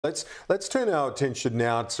Let's turn our attention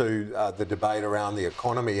now to the debate around the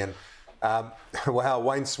economy. And wow,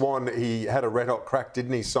 Wayne Swan, he had a red hot crack,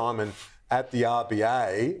 didn't he, Simon, at the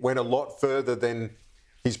RBA, went a lot further than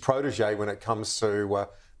his protege when it comes to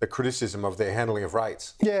the criticism of their handling of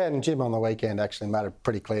rates. Yeah, and Jim on the weekend actually made it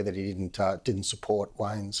pretty clear that he didn't support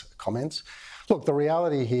Wayne's comments. Look, the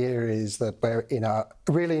reality here is that we're in a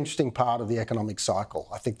really interesting part of the economic cycle.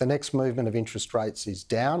 I think the next movement of interest rates is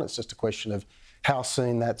down. It's just a question of how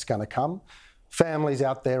soon that's going to come. Families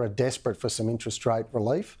out there are desperate for some interest rate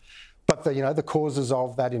relief. But the causes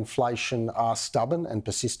of that inflation are stubborn and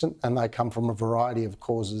persistent, and they come from a variety of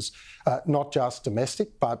causes, not just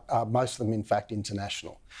domestic, but most of them, in fact,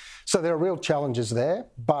 international. So there are real challenges there.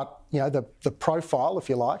 But the profile, if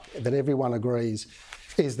you like, that everyone agrees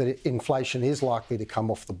is that inflation is likely to come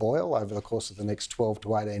off the boil over the course of the next 12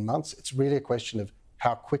 to 18 months. It's really a question of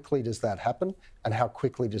how quickly does that happen, and how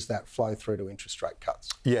quickly does that flow through to interest rate cuts?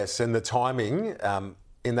 Yes, and the timing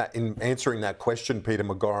in answering that question, Peter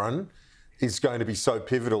McGorran, is going to be so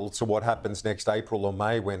pivotal to what happens next April or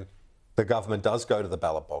May when the government does go to the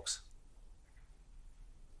ballot box.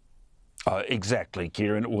 Exactly,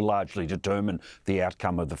 Kieran. It will largely determine the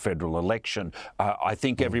outcome of the federal election. I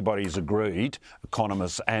think everybody's agreed,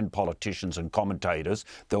 economists and politicians and commentators,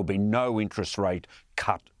 there'll be no interest rate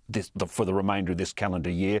cut for the remainder of this calendar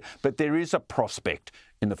year, but there is a prospect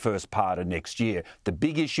in the first part of next year. The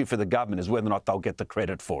big issue for the government is whether or not they'll get the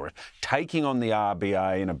credit for it. Taking on the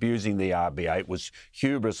RBA and abusing the RBA was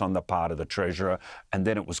hubris on the part of the Treasurer, and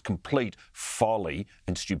then it was complete folly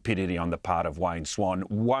and stupidity on the part of Wayne Swan.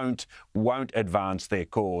 Won't advance their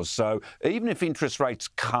cause. So even if interest rates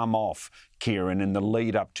come off, Kieran, in the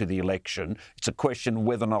lead up to the election, it's a question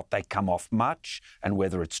whether or not they come off much and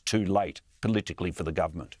whether it's too late politically for the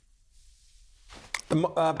government.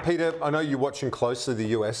 Peter, I know you're watching closely the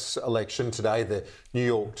US election today. The New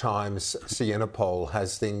York Times Siena poll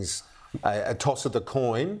has things a toss of the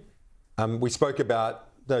coin. We spoke about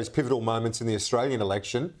those pivotal moments in the Australian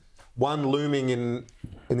election. One looming in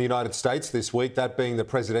the United States this week, that being the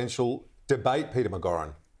presidential debate, Peter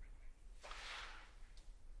McGorran.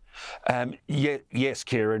 Yes,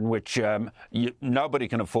 Kieran, which nobody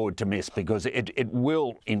can afford to miss because it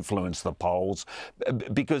will influence the polls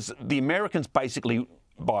because the Americans basically,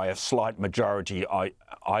 by a slight majority,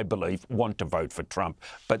 I believe, want to vote for Trump.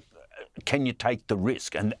 But can you take the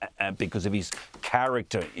risk? And because of his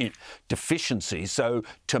character deficiency. So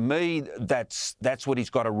to me, that's what he's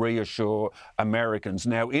got to reassure Americans.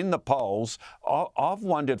 Now, in the polls, I've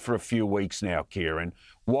wondered for a few weeks now, Kieran,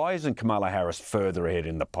 why isn't Kamala Harris further ahead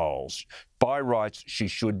in the polls? By rights, she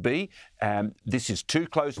should be. This is too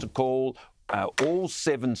close to call. All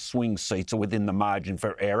 7 swing seats are within the margin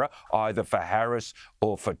for error, either for Harris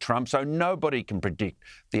or for Trump. So nobody can predict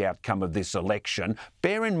the outcome of this election.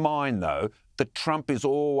 Bear in mind, though, that Trump is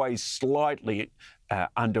always slightly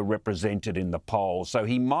underrepresented in the polls. So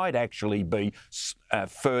he might actually be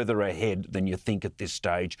further ahead than you think at this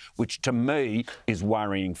stage, which to me is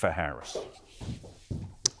worrying for Harris.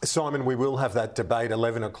 Simon, we will have that debate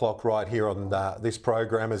 11 o'clock right here on this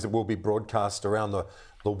program, as it will be broadcast around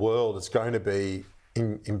the world. It's going to be,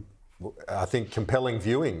 I think, compelling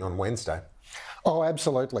viewing on Wednesday. Oh,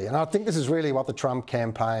 absolutely. And I think this is really what the Trump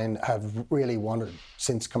campaign have really wanted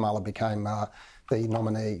since Kamala became the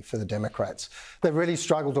nominee for the Democrats. They've really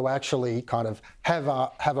struggled to actually kind of have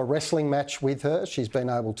a wrestling match with her. She's been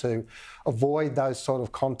able to avoid those sort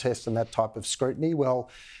of contests and that type of scrutiny. Well,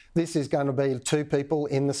 this is going to be 2 people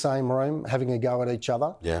in the same room having a go at each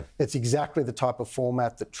other. Yeah. It's exactly the type of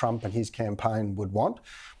format that Trump and his campaign would want.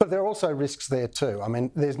 But there are also risks there too. I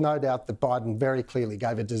mean, there's no doubt that Biden very clearly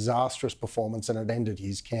gave a disastrous performance and it ended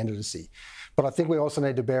his candidacy. But I think we also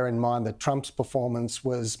need to bear in mind that Trump's performance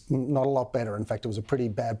was not a lot better. In fact, it was a pretty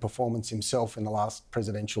bad performance himself in the last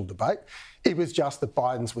presidential debate. It was just that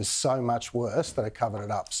Biden's was so much worse that it covered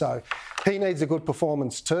it up. So he needs a good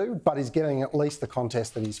performance too, but he's getting at least the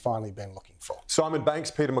contest that he's finally been looking for. Simon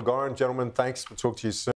Banks, Peter McGorran, gentlemen, thanks. We'll talk to you soon.